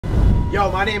Yo,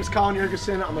 my name's Colin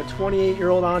Jurgensen. I'm a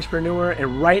 28-year-old entrepreneur,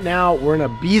 and right now we're in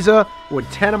Ibiza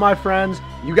with 10 of my friends.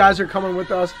 You guys are coming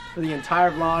with us for the entire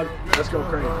vlog. Let's go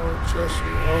crazy.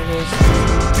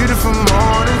 Beautiful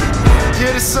morning,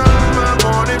 yeah, the sun in my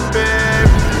morning, babe.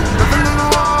 Nothing in the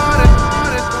water.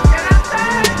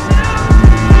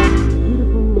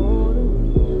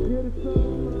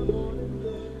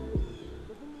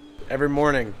 Every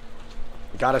morning,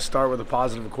 you gotta start with a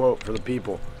positive quote for the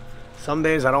people. Some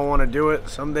days I don't want to do it.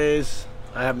 Some days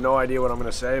I have no idea what I'm going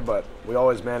to say, but we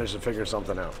always manage to figure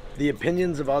something out. The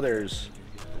opinions of others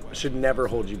should never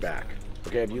hold you back.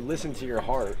 Okay, if you listen to your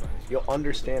heart, you'll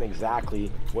understand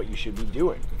exactly what you should be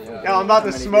doing. Now I'm about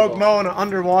to smoke Mo in an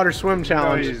underwater swim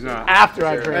challenge. No, he's not. After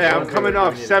I drink. Hey, I'm coming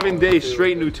off 7 days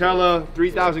straight Nutella,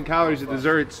 3,000 calories of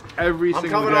desserts every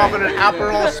single day. I'm coming off an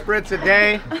Aperol spritz a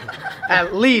day,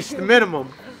 at least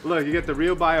minimum. Look, you get the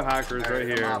real biohackers right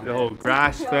here. The whole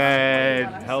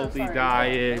grass-fed, healthy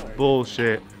diet,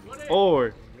 bullshit.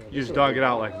 Or you just dog it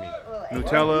out like me.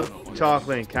 Nutella,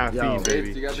 chocolate, and caffeine,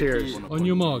 baby. Cheers. On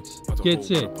your marks, get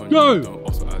set, go!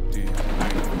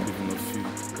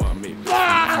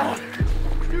 Ah!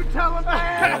 Nutella,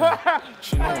 man!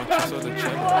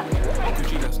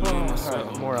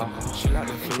 More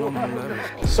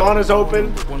sauna's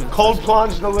open, cold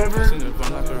plunge delivered.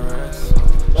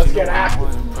 Let's get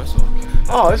active.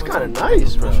 Oh, it's kind of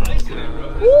nice, bro.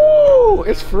 Woo!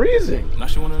 It's freezing. Time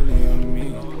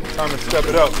to step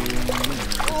it up.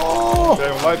 Oh!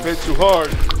 Damn, life hits you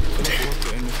hard.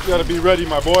 You gotta be ready,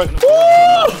 my boy.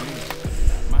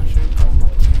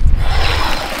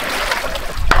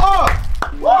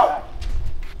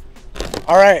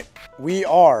 All right, we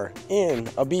are in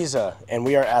Ibiza, and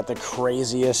we are at the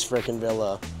craziest freaking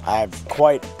villa I've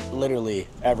quite literally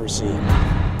ever seen.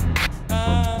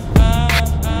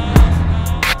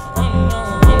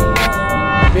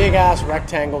 Big ass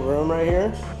rectangle room right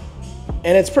here,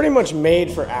 and it's pretty much made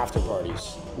for after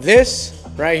parties. This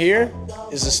right here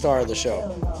is the star of the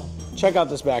show. Check out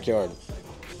this backyard.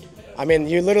 I mean,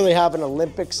 you literally have an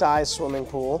Olympic-sized swimming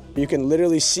pool. You can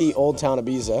literally see Old Town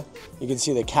Ibiza. You can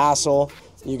see the castle.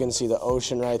 You can see the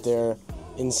ocean right there.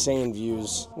 Insane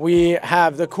views. We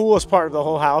have the coolest part of the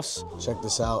whole house. Check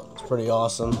this out, it's pretty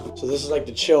awesome. So this is like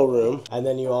the chill room, and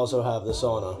then you also have the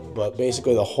sauna, but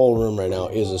basically the whole room right now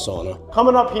is a sauna.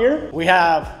 Coming up here, we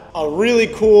have a really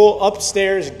cool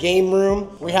upstairs game room.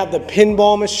 We have the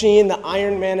pinball machine, the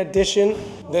Iron Man edition.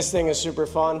 This thing is super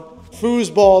fun.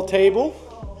 Foosball table.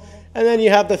 And then you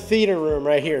have the theater room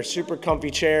right here. Super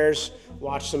comfy chairs.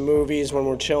 Watch some movies when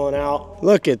we're chilling out.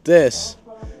 Look at this.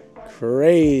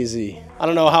 Crazy. I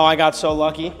don't know how I got so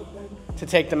lucky to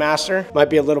take the master.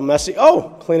 Might be a little messy.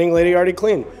 Oh, cleaning lady already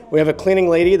cleaned. We have a cleaning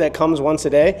lady that comes once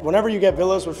a day. Whenever you get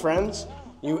villas with friends,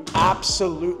 you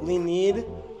absolutely need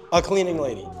a cleaning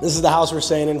lady. This is the house we're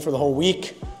staying in for the whole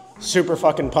week. Super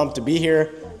fucking pumped to be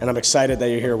here, and I'm excited that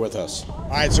you're here with us. All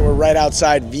right, so we're right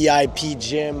outside VIP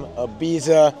Gym,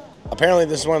 Ibiza. Apparently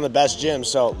this is one of the best gyms,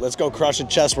 so let's go crush a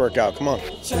chest workout. Come on.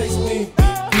 Chase me.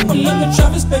 I'm not the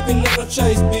Travis, baby, never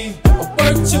chase me.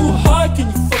 I work too hard, can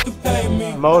you fucking pay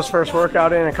me? Mo's first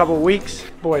workout in a couple weeks.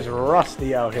 Boy's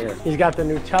rusty out here. He's got the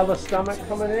Nutella stomach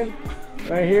coming in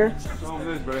right here.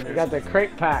 You got the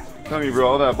crate pack. Tell me, bro,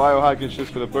 all that biohacking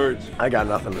shit's for the birds. I got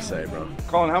nothing to say, bro.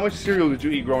 Colin, how much cereal did you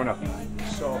eat growing up?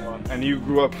 So much. And you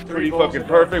grew up pretty fucking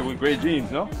perfect with great genes,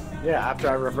 no? Yeah, after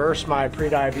I reversed my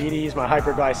pre-diabetes, my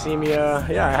hyperglycemia,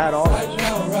 yeah, I had all that shit.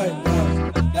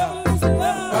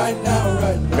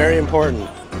 Very important.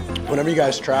 Whenever you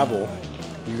guys travel,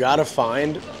 you gotta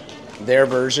find their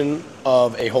version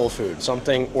of a whole food,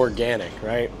 something organic,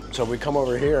 right? So we come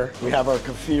over here, we have our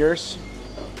kefirs.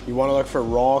 You wanna look for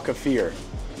raw kefir.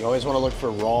 You always wanna look for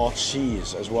raw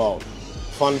cheese as well.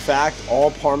 Fun fact,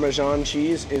 all Parmesan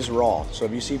cheese is raw. So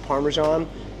if you see Parmesan,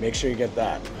 make sure you get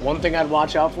that. One thing I'd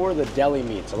watch out for, the deli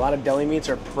meats. A lot of deli meats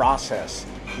are processed.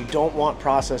 You don't want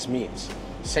processed meats.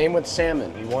 Same with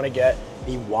salmon. You wanna get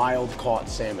the wild caught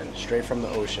salmon, straight from the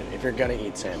ocean, if you're gonna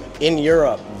eat salmon. In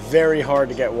Europe, very hard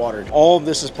to get watered. All of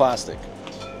this is plastic,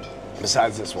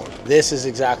 besides this one. This is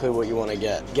exactly what you wanna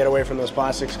get. Get away from those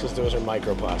plastics, because those are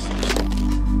microplastics.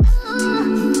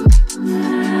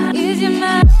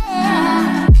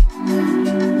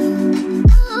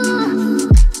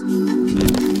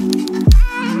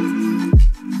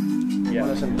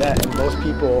 Debt, and most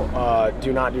people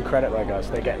do not do credit like us.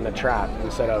 They get in the trap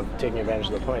instead of taking advantage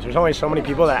of the points. There's only so many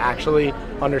people that actually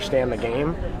understand the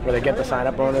game, where they get the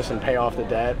sign-up bonus and pay off the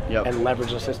debt and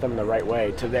leverage the system the right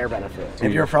way to their benefit.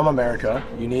 If you're from America,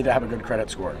 you need to have a good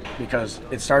credit score, because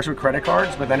it starts with credit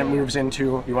cards, but then it moves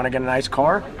into, you want to get a nice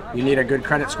car, you need a good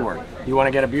credit score. You want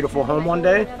to get a beautiful home one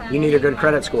day, you need a good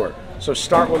credit score. So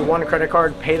start with one credit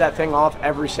card, pay that thing off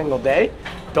every single day.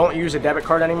 Don't use a debit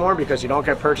card anymore because you don't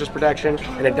get purchase protection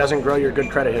and it doesn't grow your good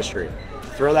credit history.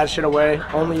 Throw that shit away,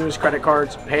 only use credit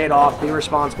cards, pay it off, be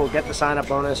responsible, get the sign-up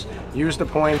bonus, use the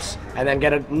points, and then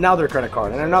get another credit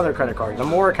card and another credit card. The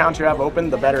more accounts you have open,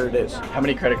 the better it is. How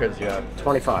many credit cards do you have?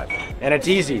 25. And it's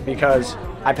easy because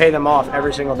I pay them off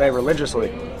every single day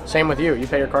religiously. Same with you, you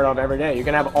pay your card off every day. You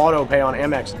can have auto pay on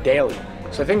Amex daily.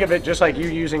 So think of it just like you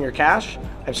using your cash,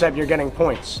 except you're getting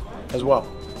points as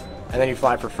well. And then you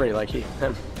fly for free like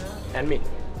him, and me.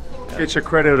 Get your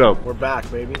credit up. We're back,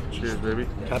 baby. Cheers, baby.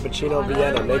 Cappuccino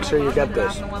Vienna. Make sure you get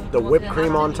this. The whipped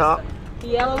cream on top. I'm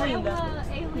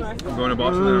going to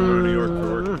Boston, then I'm going to New York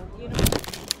for work.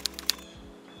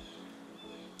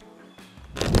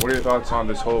 What are your thoughts on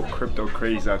this whole crypto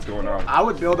craze that's going on? I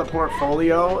would build a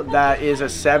portfolio that is a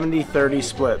 70-30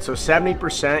 split. So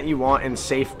 70% you want in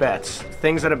safe bets,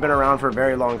 things that have been around for a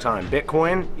very long time.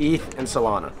 Bitcoin, ETH, and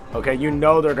Solana. Okay, you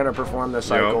know they're gonna perform this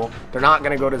cycle. Yep. They're not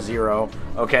gonna go to zero,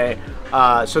 okay?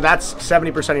 So that's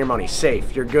 70% of your money,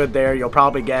 safe. You're good there. You'll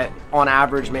probably get, on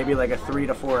average, maybe like a 3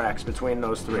 to 4x between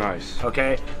those three. Nice.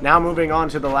 Okay, now moving on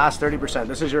to the last 30%.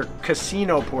 This is your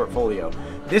casino portfolio.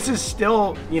 This is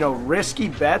still, you know, risky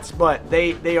bets, but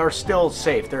they are still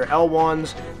safe. They're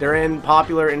L1s. They're in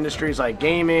popular industries like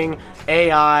gaming,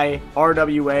 AI,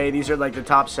 RWA. These are like the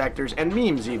top sectors, and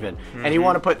memes even. And you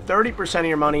want to put 30% of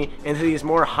your money into these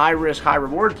more high risk, high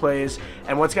reward plays.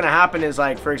 And what's going to happen is,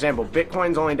 like, for example,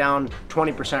 Bitcoin's only down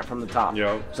 20% from the top.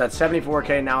 Yep. So that's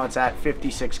 74K. Now it's at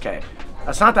 56K.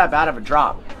 That's not that bad of a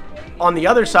drop. On the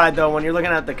other side, though, when you're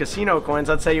looking at the casino coins,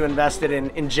 let's say you invested in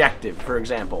Injective, for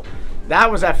example. That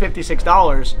was at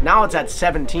 $56. Now it's at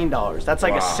 $17. That's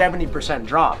like a 70%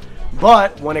 drop.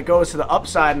 But when it goes to the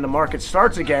upside and the market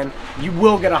starts again, you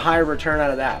will get a higher return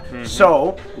out of that.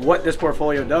 So what this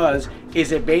portfolio does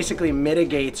is it basically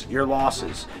mitigates your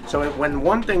losses. So when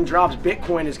one thing drops,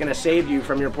 Bitcoin is gonna save you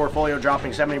from your portfolio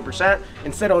dropping 70%.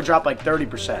 Instead, it'll drop like 30%.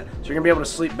 So you're gonna be able to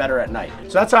sleep better at night.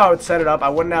 So that's how I would set it up. I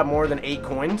wouldn't have more than 8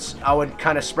 coins. I would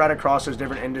kind of spread across those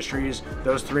different industries,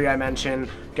 those 3 I mentioned,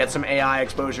 get some AI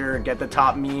exposure, get the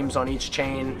top memes on each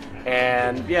chain,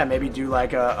 and yeah, maybe do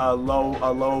like a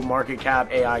low market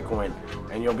cap AI coin,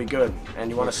 and you'll be good.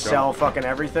 And you want to sell fucking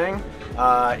everything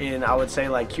in, I would say,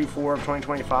 like Q4 of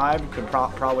 2025 could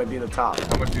probably be the top.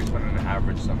 How much do you spend in an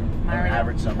average summer? An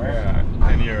average summer?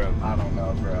 Yeah, in Europe. I don't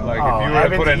know, bro. Like if you were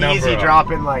to put a number easy on,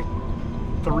 dropping like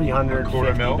 350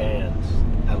 $250,000 bands.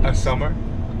 a summer?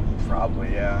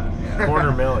 Probably, yeah.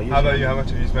 $250,000. How about you? How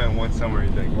much have you spent in one summer,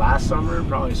 you think? Last summer,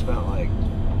 probably spent like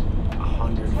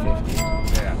 150.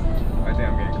 Yeah, I think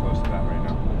I'm getting close to that right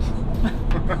now.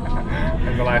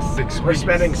 In the last 6 weeks. We're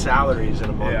spending salaries in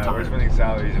a month. Yeah, we're spending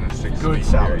salaries in a 6 Good week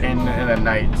salary. period. In a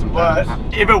night But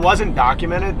sometimes. if it wasn't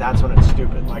documented, that's when it's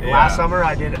stupid. Like Yeah. last summer,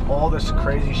 I did all this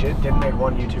crazy shit, didn't make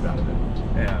one YouTube out of it.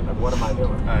 Yeah. Like, what am I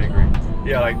doing? I agree.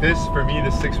 Yeah, like this, for me,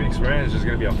 this 6 week sprint is just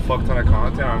gonna be a fuck ton of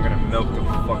content. I'm gonna milk the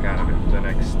fuck out of it for the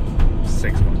next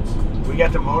 6 months. We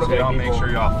get to So motivate y'all people. make sure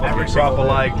y'all every fucking drop a single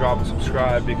day. like, drop a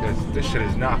subscribe, because this shit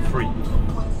is not free.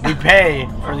 We pay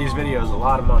for these videos a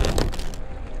lot of money.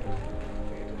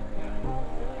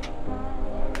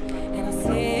 And I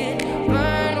see it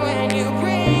burn when you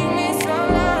bring me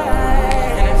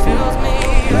sunlight, and it fills me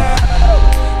up,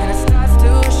 and it starts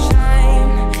to shine.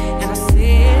 And I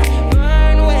see it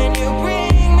burn when you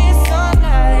bring me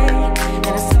sunlight, and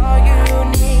it's all you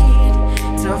need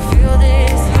to feel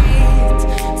this heat,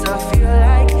 to feel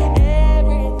like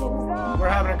everything's We're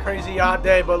having a crazy yacht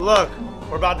day, but look,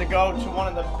 we're about to go to one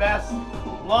of the best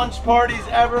lunch parties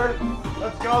ever.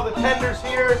 Let's go, the tender's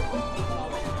here.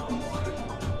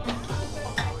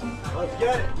 Let's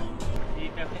get it.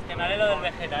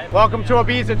 Welcome to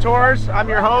Ibiza Tours. I'm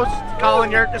your host, Colin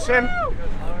Yerkison.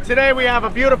 Today we have a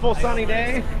beautiful sunny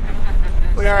day.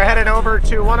 We are headed over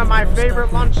to one of my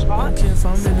favorite lunch spots. If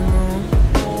I'm in the room,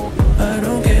 I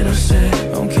don't get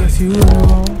upset. Don't care if you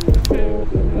wrong.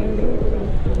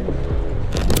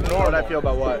 You know what I feel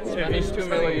about what? He's 2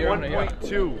 million.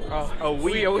 1.2 a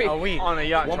week on a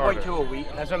yacht charter. 1.2 a week.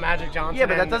 That's what Magic Johnson. Yeah,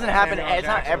 but that doesn't happen. and Samuel It's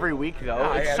not Jackson. every week though.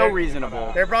 Yeah, It's yeah, so they're-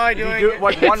 reasonable. They're probably You doing do it it.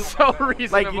 like one, so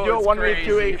reasonable. like you do it 1 week,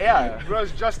 2 weeks. Yeah.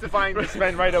 Bro's justifying the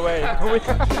spend right away. like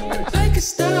a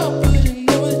style, but I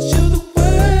know that you're the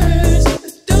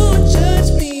worst. Don't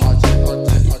judge me.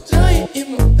 Lying in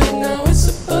my bed now, it's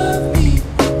above me.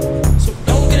 So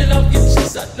don't get it off your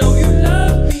chest. I know you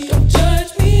love me. Don't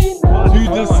judge me.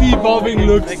 Dude, the sea bombing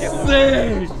looks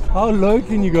sick! How low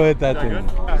can you go at that thing?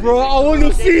 Bro, I want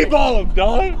to sea bomb,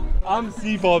 dog! I'm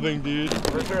sea bombing, dude.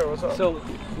 For sure, what's up? So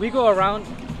we go around,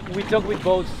 we talk with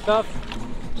both stuff.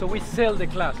 So we sell the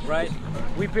class, right?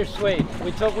 We persuade.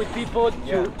 We talk with people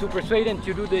to persuade and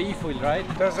to do the e-foil, right?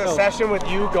 Does a session with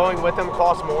you going with them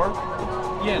cost more?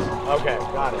 Yes. Okay,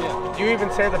 got it. Yeah. Do you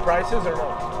even say the prices or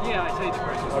no? Yeah, I say the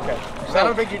prices. Okay. Because I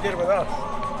don't think you did it with us.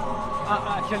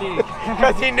 Actually,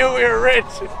 Because he knew we were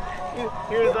rich.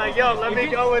 He was like, yo, let me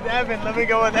go with Evan, let me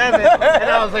go with Evan. And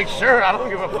I was like, sure, I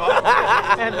don't give a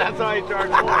fuck. And that's why I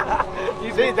charge more.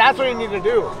 You see, that's what you need to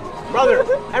do. Brother,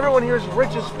 everyone here is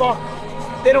rich as fuck.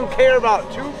 They don't care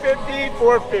about 250,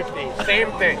 450, same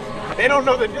thing. They don't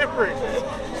know the difference.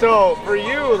 So for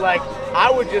you, like, I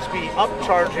would just be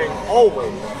upcharging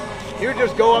always. You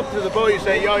just go up to the boat, you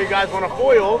say, yo, you guys want a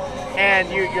foil? And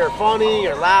you're funny,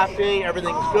 you're laughing,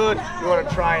 everything's good, you want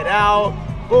to try it out,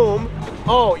 boom.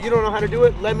 Oh, you don't know how to do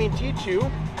it? Let me teach you.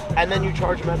 And then you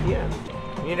charge them at the end.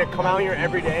 You need to come out here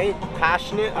every day,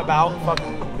 passionate about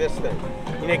fucking this thing.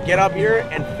 You need to get up here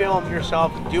and film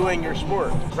yourself doing your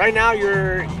sport. Right now, you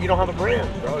don't have a brand,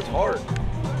 bro. It's hard.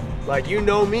 Like, you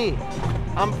know me.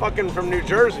 I'm fucking from New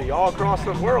Jersey, all across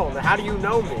the world. How do you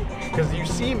know me? Because you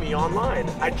see me online.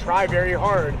 I try very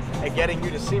hard at getting you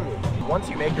to see me. Once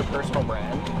you make your personal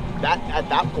brand, at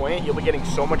that point, you'll be getting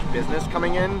so much business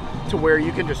coming in to where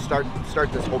you can just start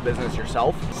this whole business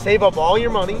yourself. Save up all your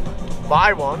money,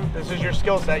 buy one. This is your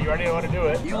skill set. You already know how to do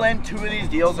it. You land 2 of these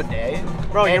deals a day.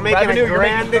 Bro, you're making revenue, a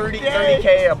grand you're making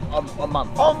 30K a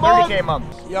month. 30K a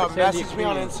month. Yo, message me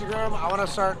on Instagram. I want to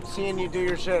start seeing you do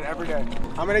your shit every day.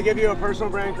 I'm going to give you a personal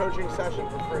brand coaching session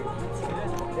for free.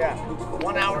 Yeah,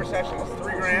 1 hour session is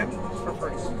 $3 grand for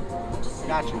free.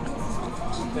 Got you.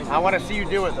 I want to see you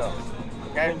do it though.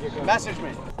 Okay? Message me.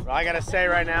 Bro, I got to say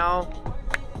right now,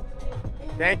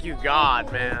 thank you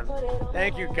God, man.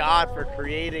 Thank you God for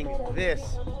creating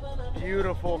this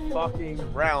beautiful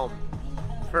fucking realm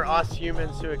for us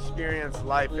humans to experience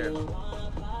life in.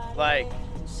 Like,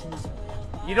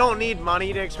 you don't need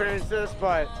money to experience this,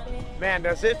 but man,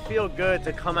 does it feel good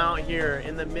to come out here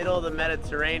in the middle of the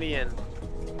Mediterranean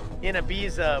in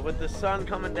Ibiza with the sun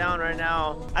coming down right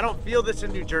now. I don't feel this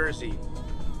in New Jersey.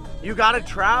 You gotta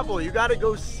travel, you gotta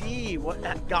go see what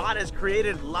God has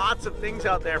created. Lots of things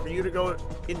out there for you to go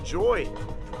enjoy,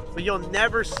 but you'll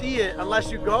never see it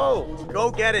unless you go.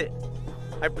 Go get it.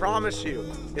 I promise you,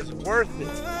 it's worth it.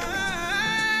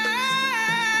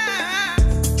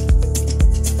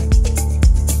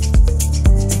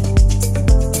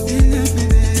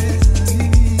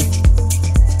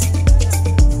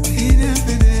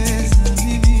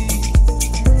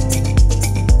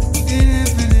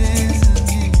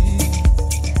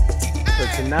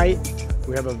 Tonight,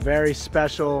 we have a very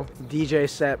special DJ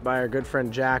set by our good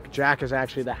friend Jack. Jack is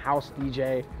actually the house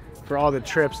DJ for all the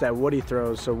trips that Woody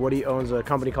throws. So Woody owns a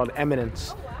company called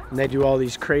Eminence, and they do all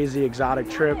these crazy exotic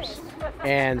trips.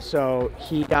 And so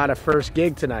he got a first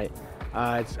gig tonight.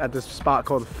 It's at this spot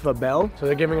called Fabel. So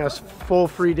they're giving us full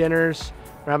free dinners.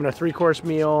 We're having a 3-course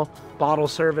meal, bottle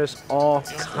service, all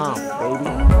comp,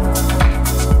 baby.